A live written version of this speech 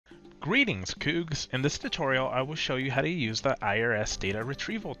Greetings, Cougs! In this tutorial, I will show you how to use the IRS Data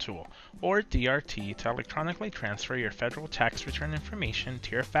Retrieval Tool, or DRT, to electronically transfer your federal tax return information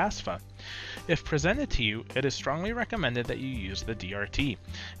to your FAFSA. If presented to you, it is strongly recommended that you use the DRT.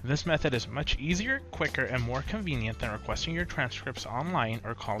 This method is much easier, quicker, and more convenient than requesting your transcripts online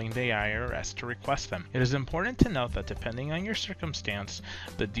or calling the IRS to request them. It is important to note that depending on your circumstance,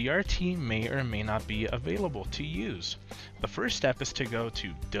 the DRT may or may not be available to use. The first step is to go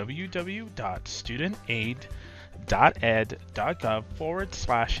to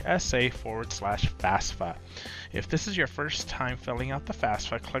www.studentaid.ed.gov/SA/FAFSA. If this is your first time filling out the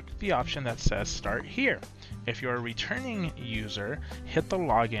FAFSA, click the option that says Start Here. If you're a returning user, hit the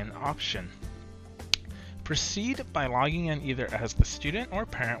Login option. Proceed by logging in either as the student or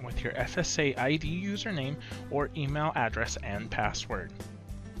parent with your FSA ID username or email address and password.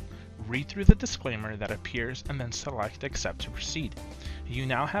 Read through the disclaimer that appears and then select Accept to proceed. You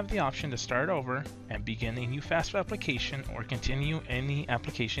now have the option to start over and begin a new FAFSA application or continue any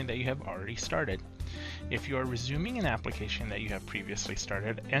application that you have already started. If you are resuming an application that you have previously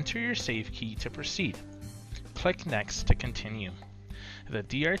started, enter your save key to proceed. Click Next to continue. The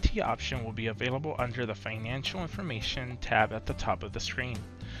DRT option will be available under the Financial Information tab at the top of the screen.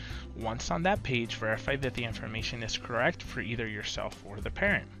 Once on that page, verify that the information is correct for either yourself or the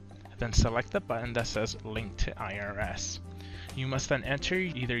parent. Then select the button that says Link to IRS. You must then enter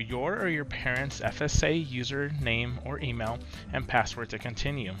either your or your parent's FSA username or email and password to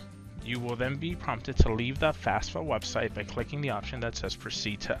continue. You will then be prompted to leave the FAFSA website by clicking the option that says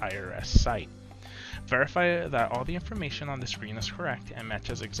Proceed to IRS site. Verify that all the information on the screen is correct and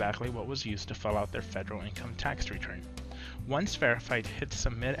matches exactly what was used to fill out their federal income tax return. Once verified, hit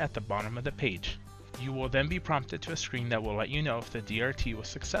Submit at the bottom of the page. You will then be prompted to a screen that will let you know if the DRT was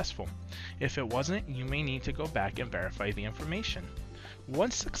successful. If it wasn't, you may need to go back and verify the information.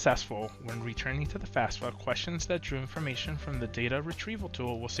 Once successful, when returning to the FAFSA, questions that drew information from the Data Retrieval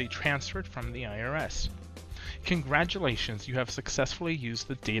Tool will say Transferred from the IRS. Congratulations, you have successfully used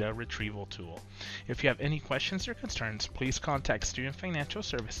the Data Retrieval Tool. If you have any questions or concerns, please contact Student Financial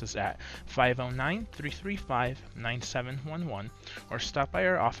Services at 509-335-9711 or stop by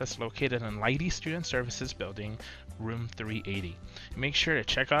our office located in Leidy Student Services Building, room 380. Make sure to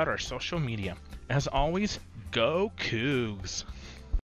check out our social media. As always, go Cougs!